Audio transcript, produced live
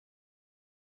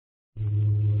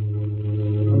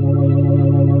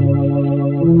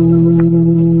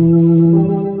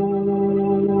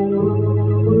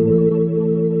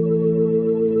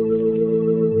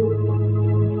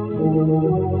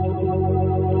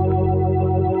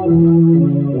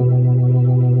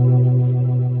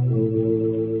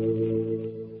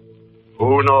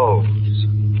Who knows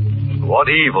what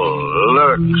evil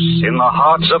lurks in the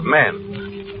hearts of men?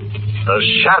 The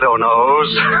shadow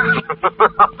knows.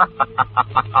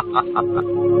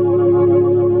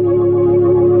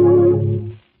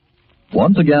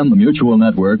 Once again, the Mutual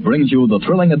Network brings you the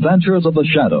thrilling adventures of the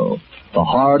Shadow, the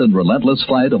hard and relentless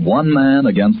fight of one man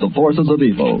against the forces of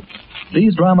evil.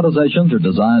 These dramatizations are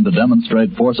designed to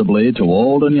demonstrate forcibly to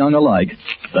old and young alike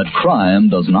that crime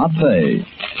does not pay.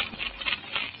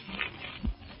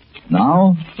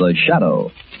 Now, the Shadow.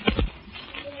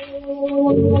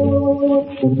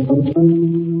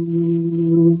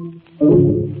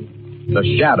 The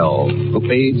Shadow, who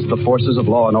feeds the forces of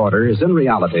law and order, is in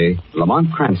reality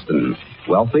Lamont Cranston,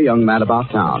 wealthy young man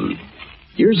about town.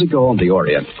 Years ago in the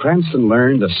Orient, Cranston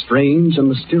learned a strange and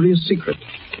mysterious secret,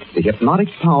 the hypnotic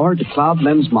power to cloud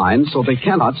men's minds so they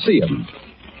cannot see him.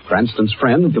 Cranston's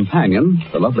friend and companion,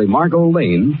 the lovely Margot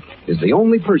Lane, is the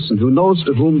only person who knows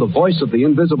to whom the voice of the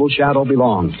invisible shadow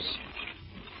belongs.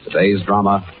 Today's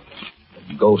drama,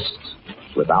 Ghost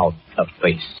Without a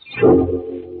Face.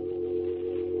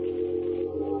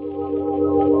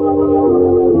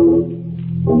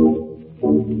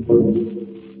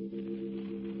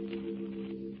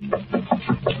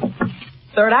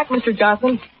 Third act, Mr.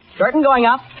 Johnson. Curtain going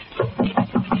up.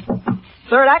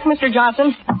 Third act, Mr.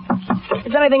 Johnson.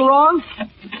 Is anything wrong?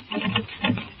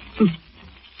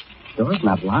 Door's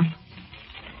not locked.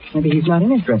 Maybe he's not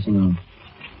in his dressing room.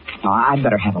 Oh, I'd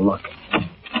better have a look.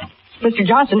 Mr.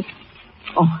 Johnson.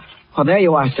 Oh, there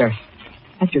you are, sir.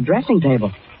 At your dressing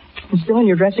table. You're still in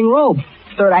your dressing robe.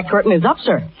 Third act curtain is up,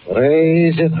 sir.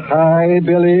 Raise it high,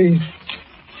 Billy.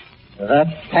 That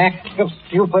pack of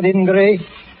stupid ingrates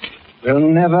will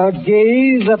never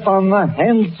gaze upon the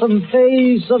handsome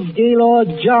face of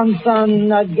Gaylord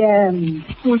Johnson again.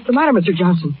 What's the matter, Mr.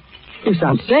 Johnson? You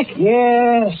sound sick.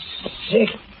 Yes, sick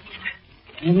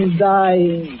and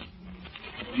dying.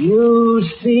 You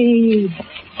see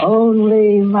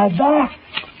only my back.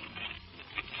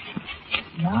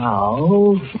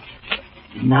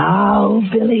 Now,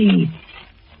 Billy,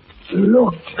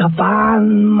 look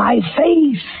upon my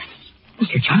face.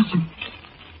 Mr. Johnson,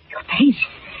 your face,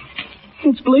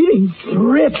 it's bleeding.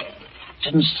 Ripped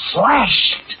and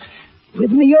slashed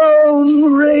with my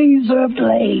own razor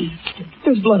blade.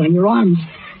 There's blood on your arms.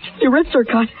 Your wrists are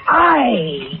cut.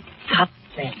 I cut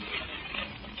them.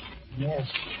 Yes,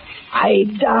 I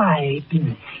died.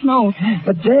 No.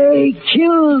 But they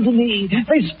killed me.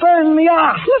 They spurned me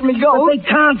off. Let me go. But they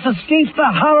can't escape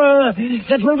the horror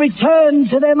that will return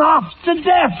to them after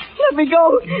death. Let me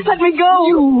go. Let me go.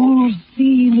 You'll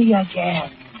see me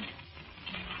again.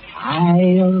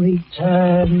 I'll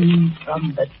return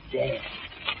from the dead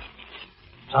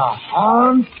to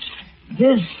haunt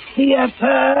this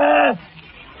theater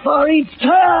for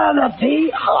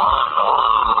eternity.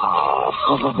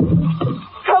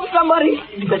 Help somebody.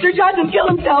 Mr. Johnson killed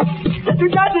himself. Mr.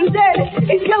 Johnson's dead.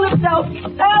 He's killed himself.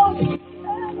 Help!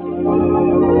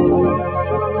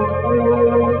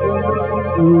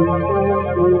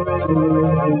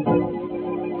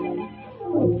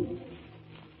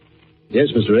 Yes,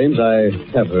 Mr. Ames,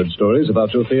 I have heard stories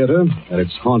about your theater, that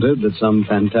it's haunted, that some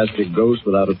fantastic ghost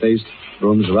without a face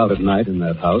roams around at night in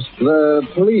that house. The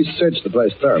police searched the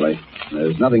place thoroughly.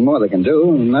 There's nothing more they can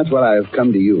do, and that's why I've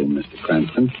come to you, Mr.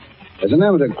 Cranston. As an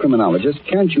amateur criminologist,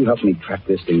 can't you help me track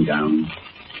this thing down?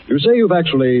 You say you've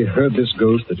actually heard this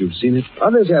ghost, that you've seen it?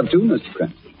 Others have too, Mr.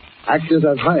 Cranston. Actors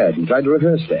I've hired and tried to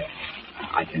rehearse there.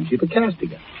 I can't keep a cast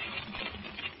together.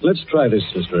 Let's try this,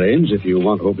 Mr. Ames, if you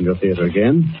want to open your theater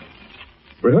again.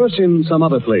 Rehearse in some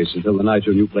other place until the night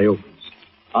your new play opens.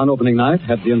 On opening night,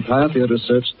 have the entire theater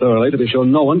searched thoroughly to be sure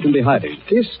no one can be hiding.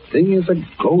 This thing is a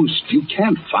ghost. You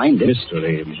can't find it. Mr.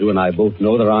 Ames, you and I both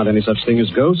know there aren't any such thing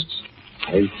as ghosts.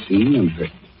 I've seen and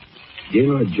heard.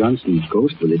 Gaylord Johnson's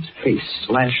ghost with its face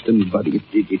slashed and bloody.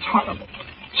 It's horrible.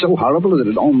 So horrible that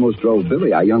it almost drove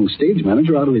Billy, our young stage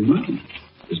manager, out of his mind.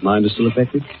 His mind is still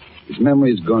affected? His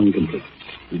memory is gone completely.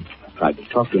 I tried to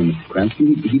talk to him, Mr.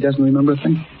 Cranston. He doesn't remember a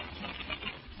thing.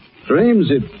 Mr. Ames,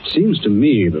 it seems to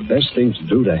me the best thing to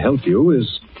do to help you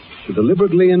is to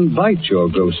deliberately invite your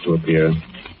ghost to appear.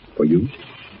 For you?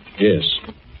 Yes.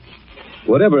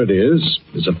 Whatever it is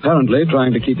apparently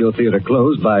trying to keep your theater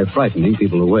closed by frightening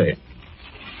people away.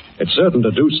 It's certain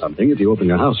to do something if you open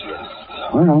your house.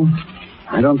 Well,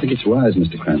 I don't think it's wise,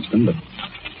 Mr. Cranston, but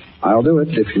I'll do it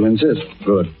if you insist.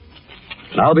 Good.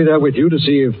 And I'll be there with you to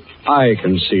see if I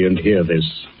can see and hear this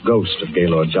ghost of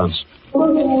Gaylord Johnson.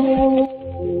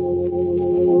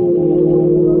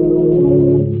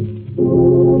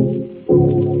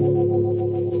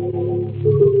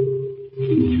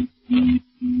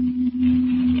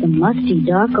 musty,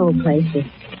 dark old place.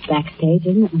 It's backstage,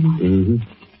 isn't it, Lamont?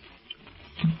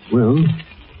 Mm-hmm. Well,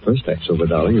 first act's over,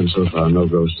 darling, and so far no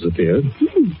ghost has appeared.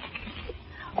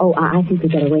 Oh, I think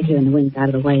we'd better wait here in the wings out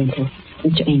of the way until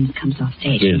Mr. Ames comes off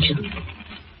stage. Yes.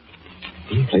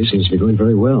 The play seems to be going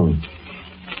very well.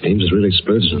 Ames has really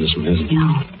splurged on this one, hasn't he?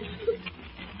 No.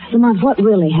 Lamont, what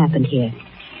really happened here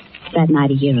that night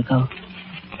a year ago?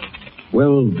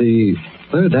 Well, the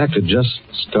third act had just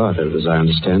started, as I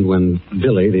understand, when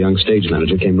Billy, the young stage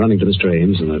manager, came running to Mr.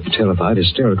 Ames in a terrified,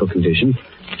 hysterical condition,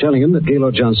 telling him that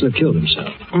Gaylord Johnson had killed himself.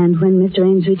 And when Mr.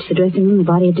 Ames reached the dressing room, the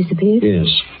body had disappeared? Yes.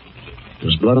 There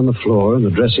was blood on the floor, and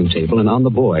the dressing table, and on the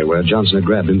boy where Johnson had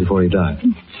grabbed him before he died.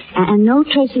 And no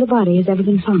trace of the body has ever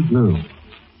been found? No.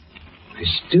 I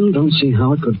still don't see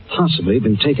how it could possibly have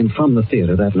been taken from the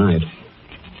theater that night.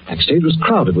 Backstage was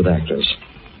crowded with actors.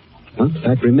 But the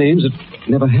fact remains it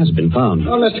never has been found.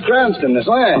 Oh, Mr. Cranston, this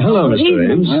way. Oh, hello,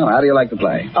 Mr. Ames. Well, how do you like the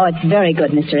play? Oh, it's very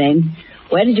good, Mr. Ames.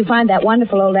 Where did you find that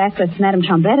wonderful old actress, Madame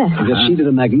Trombetta? Yes, she did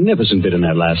a magnificent bit in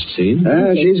that last scene.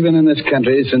 She's been in this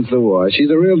country since the war. She's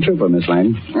a real trooper, Miss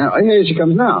Lane. Now, here she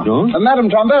comes now. Oh? Madame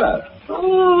Trombetta.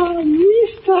 Oh,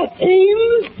 Mr.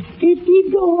 Ames, it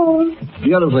did go.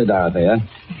 Beautifully, Dorothea.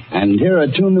 And here are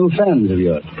two new friends of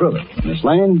yours. Prove it. Miss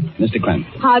Lane, Mr.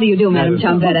 Cranston. How do you do, Madame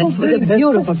Trombetta? It was a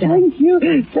beautiful time.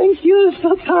 Thank you,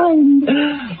 so kind.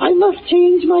 I must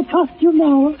change my costume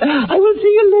now. I will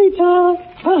see you later,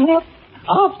 perhaps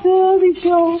after the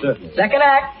show. Certainly. Second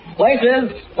act.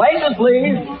 Places,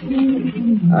 please.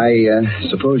 I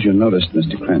suppose you noticed,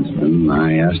 Mr. Cranston,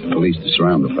 I asked the police to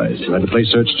surround the place. You had the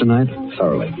place searched tonight?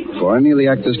 Thoroughly. Before any of the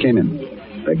actors came in.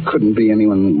 There couldn't be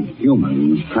anyone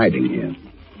human hiding here.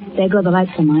 There go the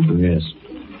lights, Lamont. Oh, yes.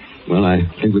 Well, I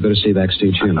think we'd better stay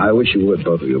backstage here. I wish you would,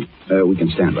 both of you. We can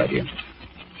stand right here.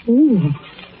 Ooh.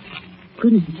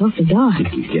 Goodness, it's awfully dark.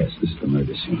 Yes, this is the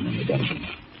murder scene in the dungeon.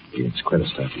 It's quite a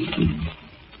startling scene.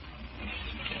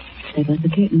 There goes the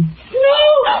curtain.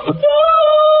 No!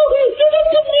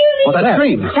 What's that?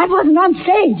 Scream. That wasn't on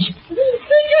stage.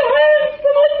 Take your hands to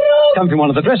my throat! Come from one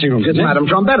of the dressing rooms, It's isn't it? Madame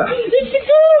Trombetta. It's a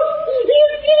ghost!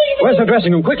 Where's the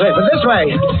dressing room? Quickly. This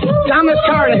way. Down this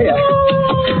corridor here.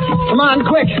 Come on,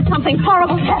 quick. Something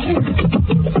horrible happened.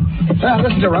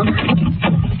 This is the room.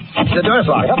 The door's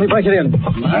locked. Help me break it in.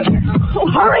 Oh,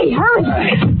 hurry.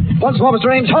 Once more,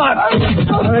 Mr. Ames, hard.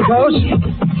 There it goes.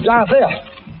 Dorothea.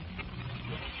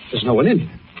 There's no one in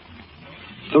here.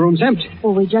 The room's empty.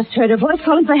 Well, we just heard a voice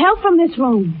calling for help from this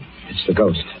room. It's the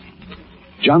ghost.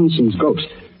 Johnson's ghost.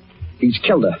 He's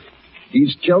killed her.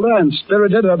 He's killed her and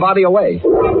spirited her body away.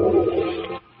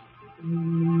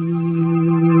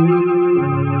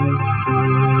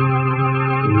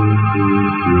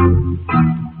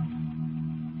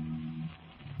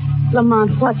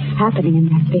 Lamont, what's happening in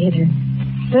that theater?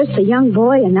 First a young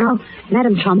boy, and now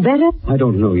Madame Trombetta? I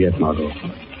don't know yet, Margot.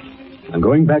 I'm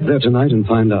going back there tonight and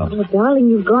find out. Oh, darling,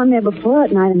 you've gone there before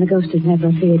at night, and the ghost has never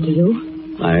appeared to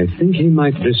you. I think he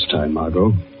might this time,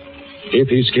 Margot. If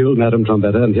he's killed Madame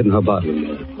Trombetta and hidden her body in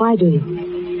there. Why do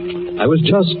you? I was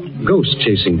just ghost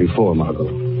chasing before, Margot.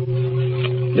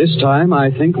 This time, I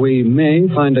think we may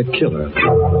find a killer.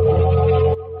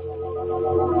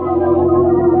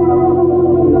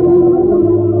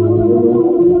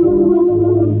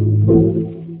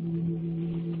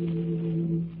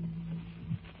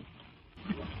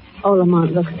 Oh,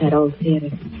 Lamont, look at that old theater.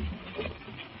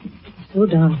 So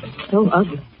dark, so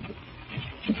ugly.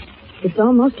 It's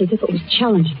almost as if it was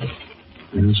challenging.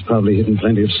 It's probably hidden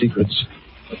plenty of secrets.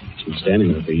 It's been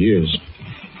standing there for years.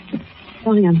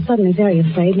 Darling, I'm suddenly very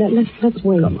afraid. Let's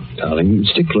wait. Come on, darling.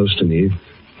 Stick close to me.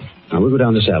 Now, we'll go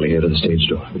down this alley here to the stage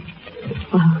door.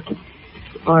 Well,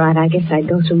 all right, I guess I'd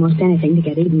go through most anything to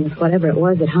get even with whatever it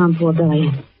was that harmed poor Billy.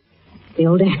 The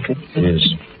old actress. Yes.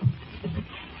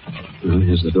 Well,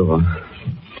 here's the door.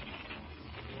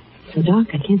 So dark,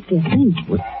 I can't see a thing.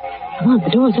 What? Come on, the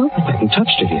door's open. I haven't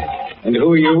touched it yet. And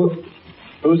who are you?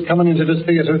 Who's coming into this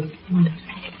theater?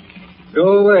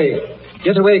 Go away.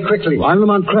 Get away quickly. Well, I'm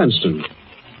Lamont Cranston.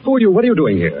 Who are you? What are you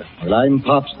doing here? Well, I'm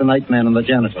Pops, the nightman and the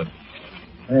janitor.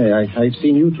 Hey, I've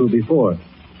seen you two before.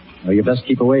 Well, you best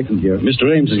keep away from here.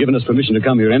 Mr. Ames has given us permission to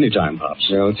come here any time, Pops.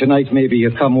 Well, tonight maybe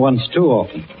you come once too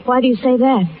often. Why do you say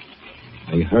that?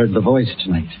 I heard the voice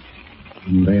tonight.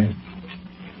 In there.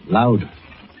 Louder.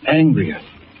 Angrier.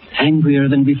 Angrier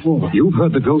than before. You've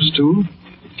heard the ghost, too?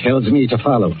 It tells me to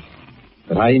follow.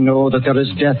 But I know that there is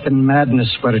death and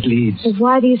madness where it leads. Well,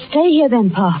 why do you stay here then,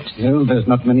 Pops? Well, there's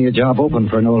not many a job open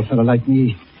for an old fellow like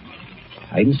me.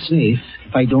 I'm safe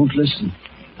if I don't listen.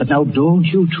 But now don't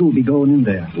you two be going in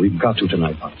there. We've got to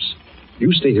tonight, Pops.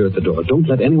 You stay here at the door. Don't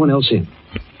let anyone else in.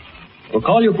 We'll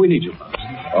call you if we need you, Pops.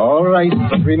 All right,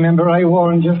 but remember I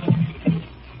warned you.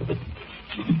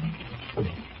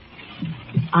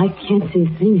 I can't see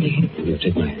a thing here. Here,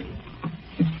 take my hand.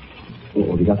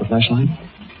 Oh, have you got the flashlight?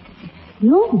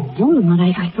 No, Lamont,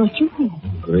 I thought you had. Oh,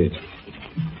 great.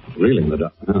 Really in the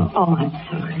dark now. Oh, I'm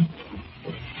sorry.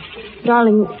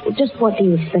 Darling, just what do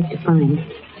you expect to find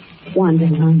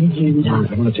wandering around in here in the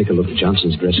dark? I want to take a look at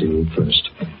Johnson's dressing room first.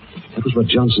 That was where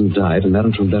Johnson died and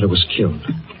Madame Trombetta was killed.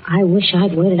 I wish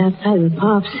I'd waited outside with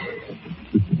Pops.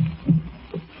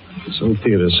 This old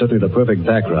theater is certainly the perfect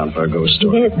background for a ghost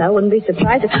story. Yes, I wouldn't be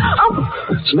surprised if... Oh!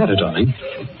 What's the matter, darling?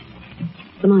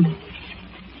 Lamont,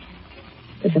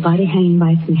 there's a body hanging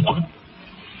by its neck.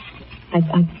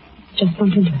 I just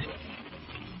bumped into it.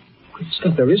 Good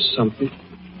stuff, there is something.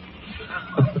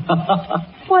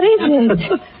 What is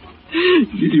it?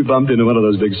 You bumped into one of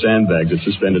those big sandbags that's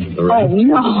suspended from the raft. Oh,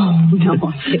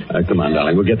 no. Come on,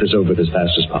 darling. We'll get this over with as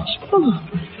fast as possible. Oh.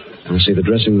 I see the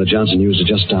dressing room that Johnson used is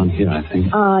just down here, I think.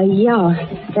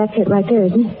 Yeah. That's it right there,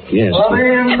 isn't it? Yes. Come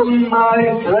in, my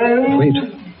friend. Wait.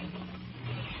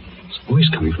 There's a voice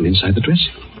coming from inside the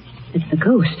dressing room. It's the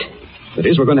ghost. It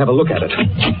is. We're going to have a look at it.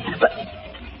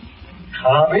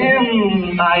 Come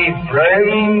in, my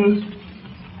friends,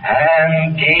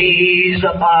 and gaze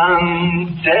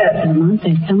upon death. Lamont,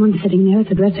 there's someone sitting there at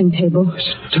the dressing table.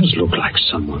 It does look like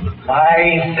someone.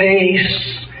 My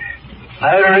face,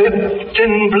 a ripped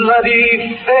and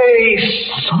bloody face.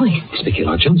 A voice. It's Vicky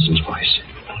Lloyd Johnson's voice.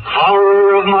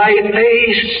 Horror of my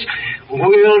face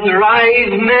will drive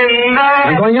men mad.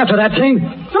 I'm going after that thing.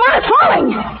 Lamont, it's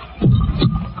falling!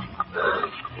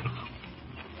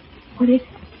 What is it?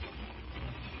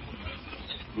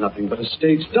 Nothing but a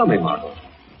stage dummy, Margot.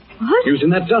 What? Used in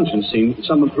that dungeon scene.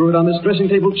 Someone threw it on this dressing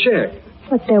table chair.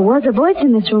 But there was a voice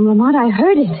in this room, Lamont. I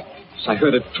heard it. Yes, I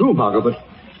heard it too, Margot, but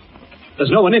there's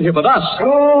no one in here but us.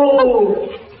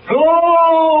 Go!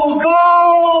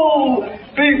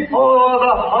 Before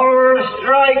the horror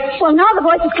strikes. Well, now the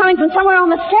voice is coming from somewhere on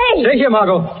the stage. Stay here,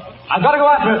 Margot. I've got to go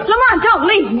after it. Lamont, don't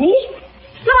leave me.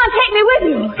 Lamont, take me with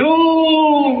you.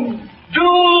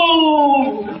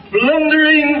 Doom!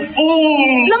 Blundering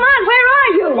fool! Lamont, where are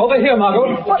you? Over here,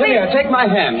 Margot. Come here, take my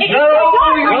hand. No,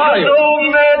 you know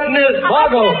madness.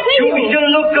 Margot. You shall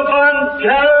look upon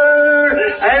terror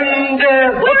and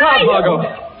death. Look out, Margot.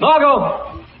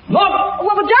 Margot. Look!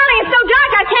 Well, darling, it's so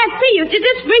dark I can't see you.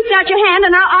 Just reach out your hand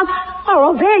and I'll...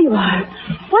 Oh, there you are.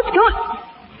 What's going...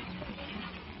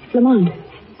 Lamont.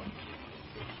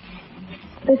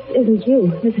 This isn't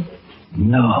you, is it?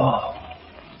 No.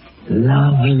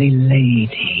 Lovely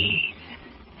lady,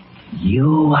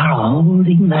 you are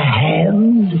holding the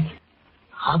hand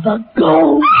of a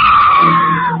ghost.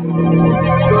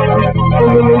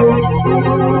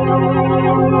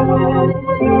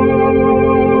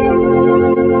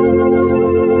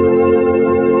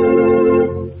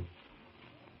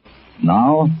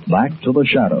 Now, back to the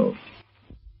shadow.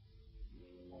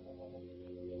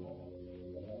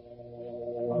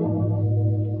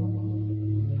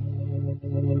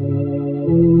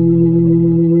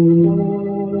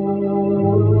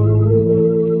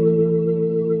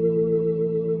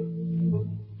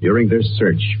 During their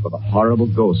search for the horrible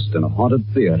ghost in a haunted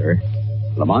theater,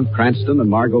 Lamont Cranston and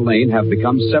Margot Lane have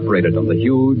become separated on the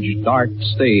huge, dark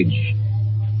stage.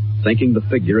 Thinking the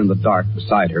figure in the dark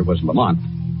beside her was Lamont,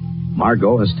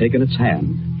 Margot has taken its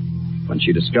hand. When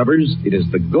she discovers it is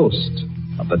the ghost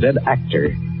of the dead actor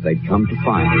they'd come to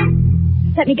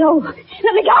find. Let me go. Let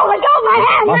me go. Let go of my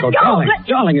hand. Margot, Let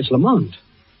go. darling, it's Lamont.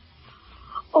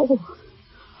 Oh,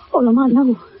 Lamont,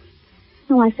 no.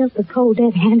 No, I felt the cold,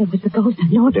 dead hand. It was the ghost. I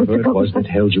know it was the Whatever it ghost. was that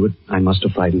held you, I must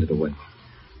have frightened it away.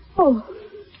 Oh,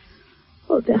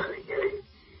 darling.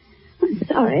 I'm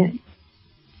sorry.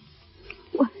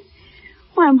 Why,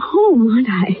 I'm home, aren't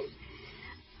I?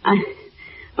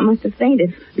 I must have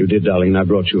fainted. You did, darling, and I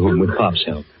brought you home with Pop's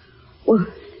help. Well,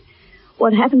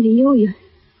 what happened to you? Your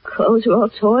clothes were all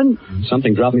torn.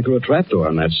 Something dropped me through a trapdoor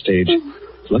on that stage.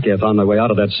 It's lucky I found my way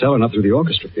out of that cell and up through the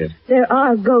orchestra pit. There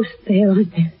are ghosts there,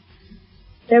 aren't there?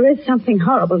 There is something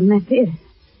horrible in that theater.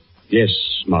 Yes,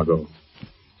 Margot.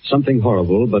 Something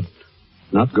horrible, but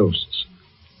not ghosts.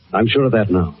 I'm sure of that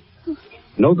now.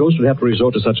 No ghost would have to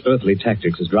resort to such earthly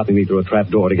tactics as dropping me through a trap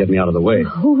door to get me out of the way.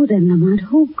 Who then, Lamont?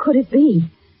 Who could it be?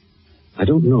 I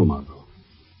don't know, Margot.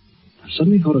 I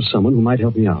suddenly thought of someone who might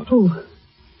help me out. Who?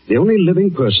 The only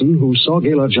living person who saw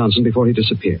Gaylord Johnson before he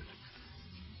disappeared.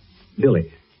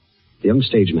 Billy, the young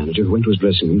stage manager who went to his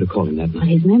dressing room to call him that But night.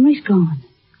 his memory's gone.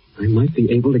 I might be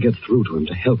able to get through to him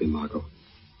to help him, Margot.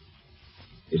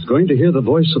 He's going to hear the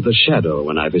voice of the shadow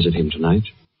when I visit him tonight.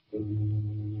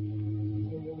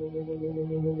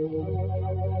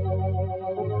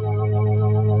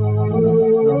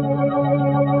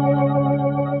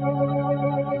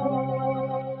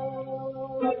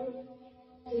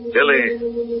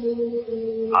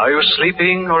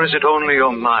 sleeping, or is it only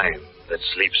your mind that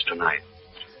sleeps tonight?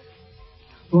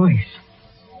 Voice.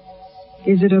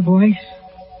 Is it a voice?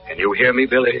 Can you hear me,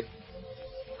 Billy?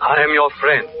 I am your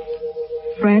friend.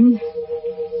 Friend?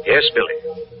 Yes, Billy.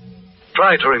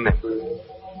 Try to remember.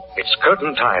 It's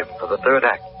curtain time for the third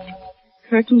act.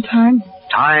 Curtain time?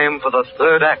 Time for the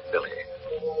third act, Billy.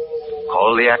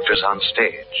 Call the actors on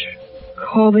stage.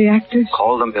 Call the actors?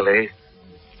 Call them, Billy.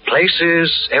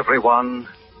 Places, everyone.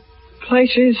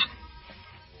 Places,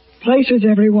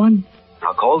 everyone.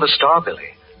 Now call the star, Billy.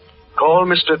 Call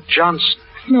Mr. Johnson.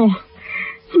 No.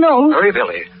 Hurry,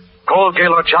 Billy. Call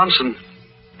Gaylord Johnson.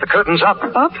 The curtain's up.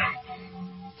 Up?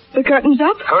 The curtain's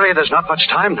up? Hurry, there's not much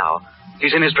time now.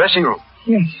 He's in his dressing room.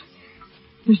 Yes.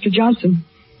 Mr. Johnson.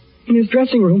 In his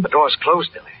dressing room. The door's closed,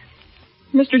 Billy.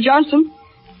 Mr. Johnson.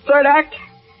 Third act.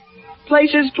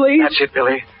 Places, please. That's it,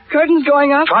 Billy. Curtain's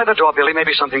going up. Try the door, Billy.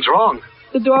 Maybe something's wrong.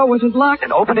 The door wasn't locked.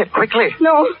 Then open it quickly.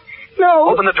 No.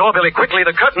 Open the door, Billy, quickly.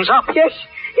 The curtain's up. Yes,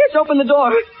 open the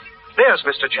door. There's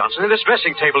Mr. Johnson in his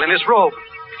dressing table, in his robe.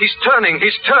 He's turning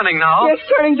now. Yes,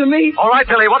 turning to me. All right,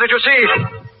 Billy, what did you see?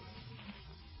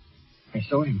 I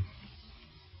saw him.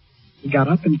 He got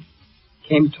up and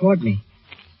came toward me.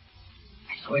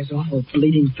 I saw his awful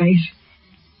bleeding face.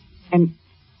 And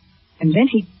then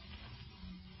he...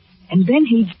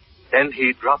 Then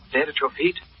he dropped dead at your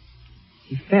feet?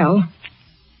 He fell.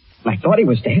 I thought he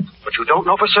was dead. But you don't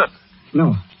know for certain?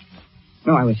 No,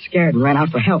 I was scared and ran out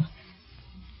for help.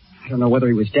 I don't know whether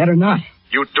he was dead or not.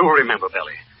 You do remember,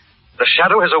 Billy. The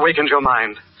shadow has awakened your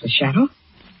mind. The shadow?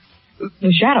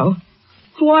 The shadow?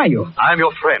 Who are you? I'm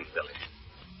your friend, Billy.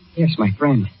 Yes, my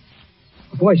friend.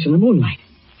 A voice in the moonlight.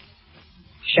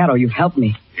 Shadow, you've helped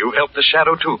me. You helped the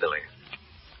shadow too, Billy.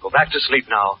 Go back to sleep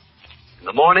now. In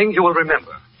the morning, you will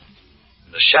remember.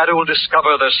 The shadow will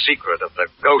discover the secret of the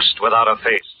ghost without a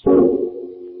face.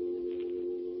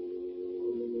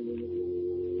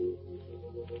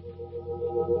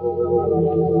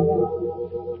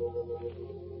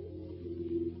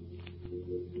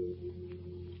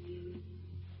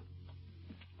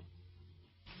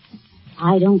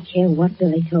 I don't care what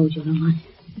Billy told you, Lamont.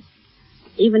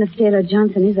 Even if Taylor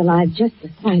Johnson is alive, just the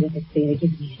sight of it there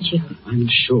gives me a chill. I'm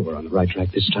sure we're on the right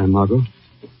track this time, Margot.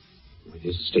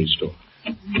 Here's the stage door.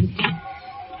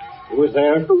 Who is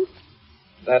there?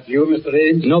 That you, Mr.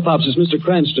 Ames? No, Pops, it's Mr.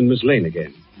 Cranston, Miss Lane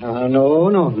again. No,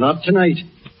 not tonight.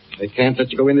 I can't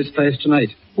let you go in this place tonight.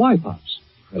 Why, Pops?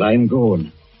 Well, I'm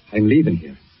going. I'm leaving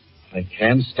here. I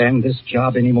can't stand this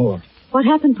job anymore. What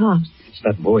happened, Pops? It's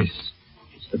that voice.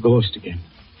 It's the ghost again.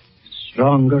 It's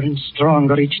stronger and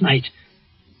stronger each night.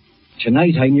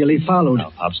 Tonight I nearly followed.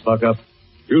 Now, Pops, buck up.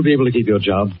 You'll be able to keep your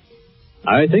job.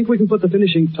 I think we can put the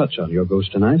finishing touch on your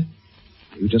ghost tonight.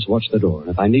 You just watch the door, and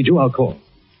if I need you, I'll call.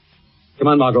 Come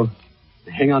on, Margot.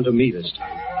 Hang on to me this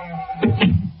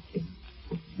time.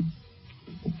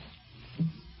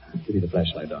 Give me the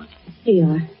flashlight, Don. Here you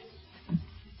are.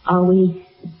 Are we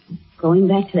going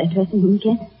back to that dressing room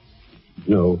again?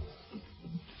 No.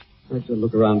 I'd like to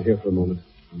look around here for a moment,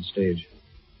 on stage.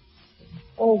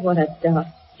 Oh, what a dark,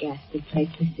 ghastly place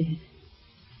this is.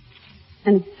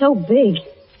 And it's so big.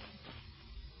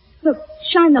 Look,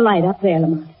 shine the light up there,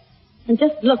 Lamont. And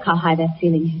just look how high that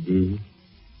ceiling is. Mm-hmm.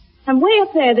 And way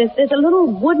up there, there's a little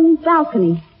wooden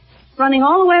balcony running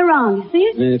all the way around. You see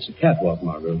it? It's a catwalk,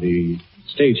 Margot. The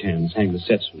stagehands hang the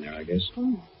sets from there, I guess.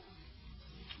 Oh.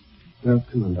 Well,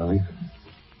 come on, darling.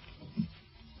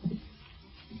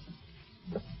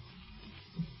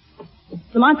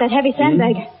 Lamont, that heavy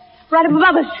sandbag. Right up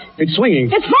above us. It's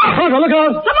swinging. It's falling. Margot, look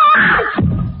out!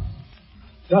 Lamont!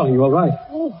 Darling, you all right?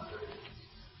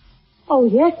 Oh,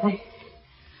 yes,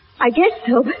 I guess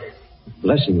so.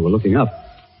 Blessing, you were looking up.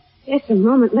 Yes, a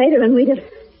moment later, and we'd have...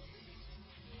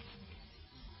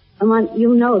 Lamont,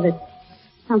 you know that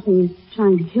something is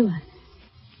trying to kill us,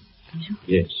 don't you?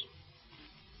 Yes.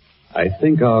 I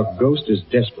think our ghost is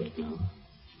desperate now.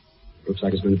 Looks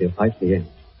like it's going to be a fight to the end.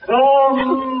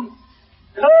 Come!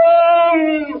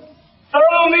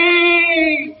 Follow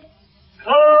me!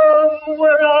 Come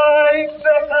where I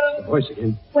beckon. The voice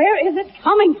again. Where is it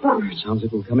coming from? It sounds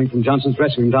like it was coming from Johnson's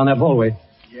dressing room down that hallway.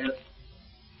 Yes.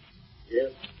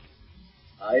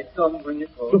 I come when you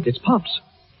call. Look, it's Pops.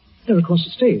 They're across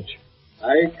the stage.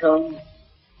 I come.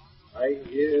 I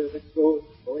hear the ghost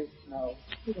voice now.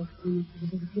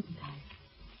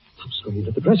 Pops going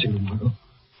into the dressing room, Margot.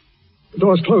 The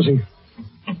door's closing.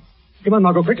 Come on,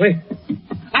 Margot, quickly.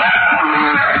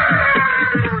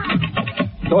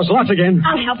 Door's locked again.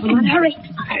 I'll help Lamont. Hurry.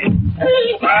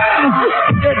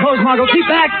 There it goes, Margot. Keep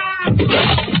back.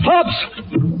 Pops!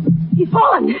 He's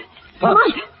fallen.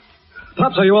 Pops.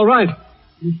 Pops, are you all right?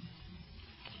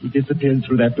 He disappeared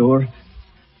through that door.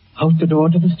 Out the door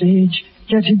to the stage.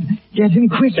 Get him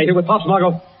quick. Stay here with Pops,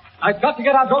 Margot. I've got to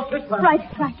get our ghost this time. Right.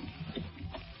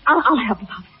 I'll help you,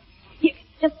 Pop. Here,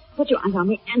 just put your arms on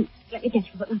me and let me get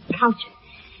you on the couch.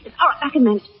 It's all right, I can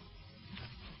manage.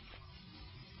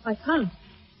 Why, Pop?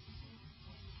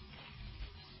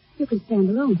 You can stand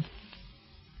alone.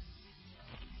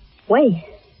 Wait,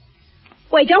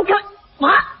 don't come.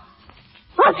 What?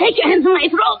 I'll take your hands on my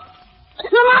throat.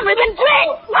 Lamont, we've been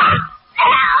tricked.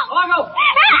 Margot!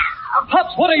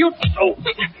 Pops, what are you... Oh.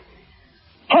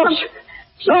 Pops!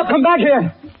 Stop, come back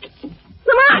here.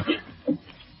 Lamont!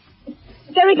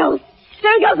 There he goes,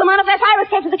 Lamont, up that fire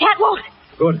escape to the catwalk.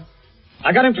 Good.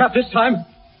 I got him trapped this time.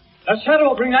 The shadow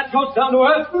will bring that ghost down to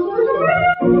earth.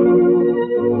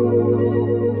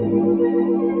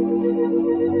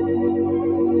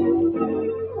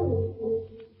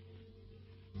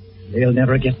 They'll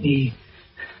never get me.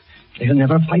 They'll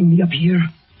never find me up here.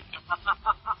 The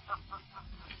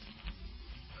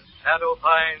shadow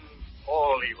finds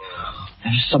all evil.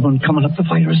 There's someone coming up the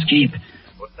fire escape.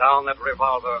 Put down that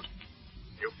revolver.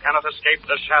 You cannot escape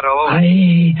the shadow.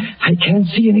 I can't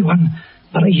see anyone,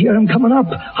 but I hear him coming up.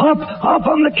 Up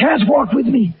on the catwalk with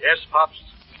me. Yes, Pops.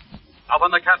 Up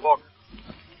on the catwalk.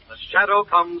 The shadow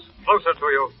comes closer to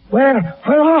you. Where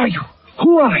are you?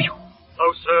 Who are you?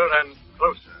 Closer and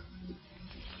closer.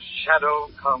 The shadow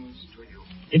comes to you.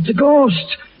 It's a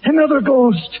ghost. Another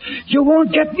ghost. You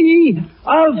won't get me.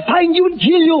 I'll find you and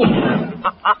kill you.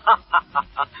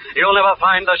 You'll never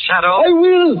find the shadow. I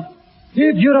will.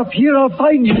 If you're up here, I'll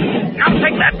find you. Now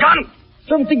take that gun.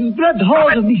 Something's grabbed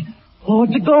hold of me. Oh,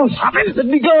 it's a ghost. Drop it. Let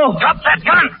me go. Drop that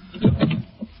gun.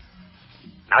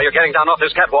 Now you're getting down off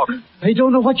this catwalk. I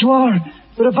don't know what you are,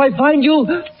 but if I find you,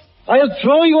 I'll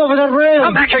throw you over that rail.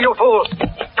 Come back here, you fool.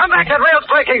 Come back, that rail's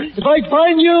breaking. If I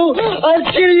find you,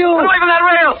 I'll kill you. Get away from that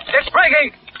rail. It's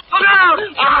breaking. Look out.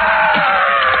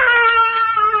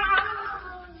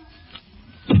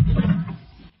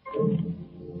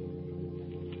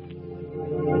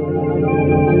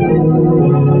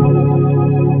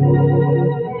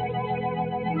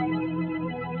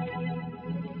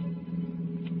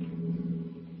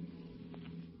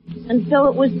 And so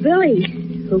it was Billy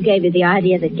who gave you the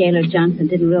idea that Gaylord Johnson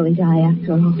didn't really die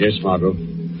after all. Yes, Margot.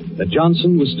 That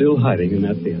Johnson was still hiding in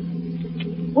that theater.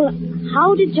 Well,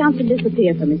 how did Johnson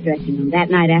disappear from his dressing room that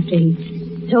night after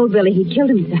he told Billy he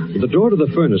killed himself? The door to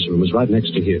the furnace room was right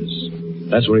next to his.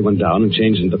 That's where he went down and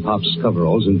changed into Pop's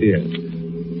coveralls and beard.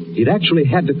 He'd actually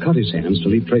had to cut his hands to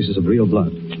leave traces of real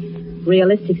blood.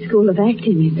 Realistic school of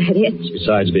acting, is that it?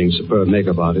 Besides being a superb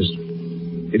makeup artist,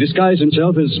 he disguised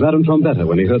himself as Madame Trombetta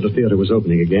when he heard the theater was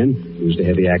opening again, used a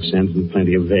heavy accent and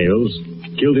plenty of veils,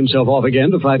 killed himself off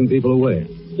again to frighten people away.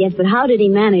 Yes, but how did he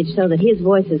manage so that his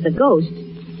voice as the ghost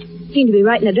seemed to be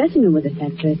right in the dressing room with us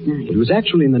that first night? He was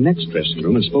actually in the next dressing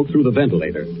room and spoke through the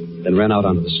ventilator, then ran out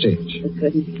onto the stage. For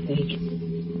goodness sake.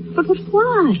 But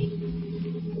why?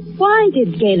 Why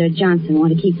did Gaylord Johnson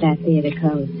want to keep that theater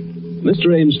closed?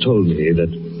 Mr. Ames told me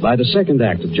that by the second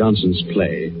act of Johnson's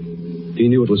play, he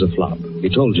knew it was a flop. He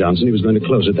told Johnson he was going to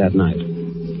close it that night.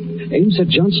 Ames said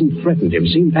Johnson threatened him,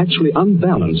 seemed actually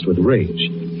unbalanced with rage,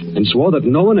 and swore that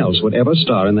no one else would ever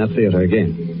star in that theater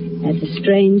again. That's a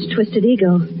strange, twisted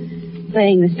ego,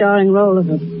 playing the starring role of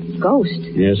a ghost.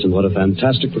 Yes, and what a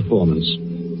fantastic performance.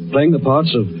 Playing the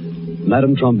parts of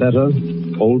Madame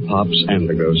Trombetta, Old Pops, and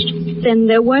the ghost. Then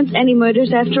there weren't any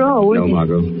murders after all, were there? No,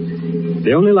 Margot.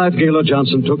 The only life Gaylord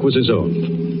Johnson took was his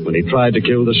own, when he tried to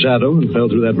kill the shadow and fell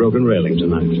through that broken railing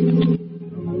tonight.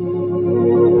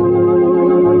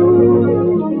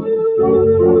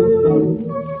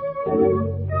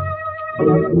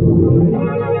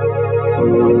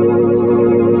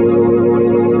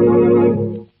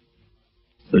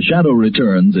 The shadow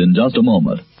returns in just a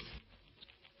moment.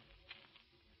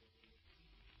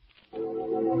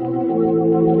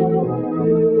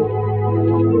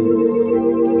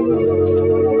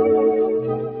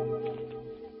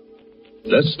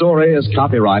 This story is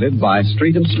copyrighted by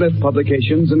Street and Smith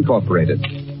Publications, Incorporated.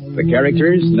 The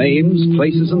characters, names,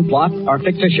 places, and plot are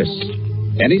fictitious.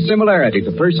 Any similarity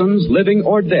to persons living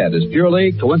or dead is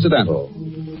purely coincidental.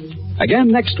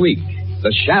 Again next week,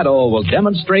 the shadow will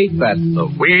demonstrate that the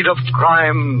weed of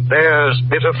crime bears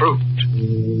bitter fruit.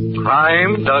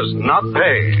 Crime does not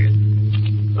pay.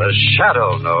 The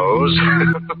shadow knows.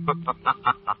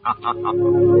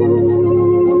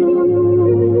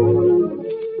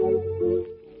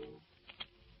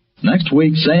 Next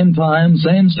week, same time,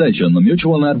 same station, the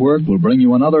Mutual Network will bring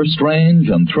you another strange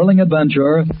and thrilling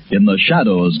adventure in the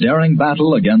Shadow's daring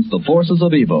battle against the forces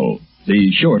of evil.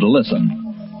 Be sure to listen.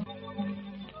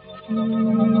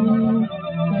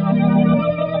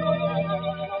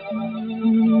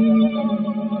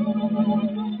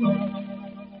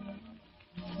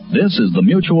 This is the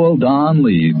Mutual Don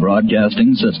Lee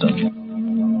Broadcasting System.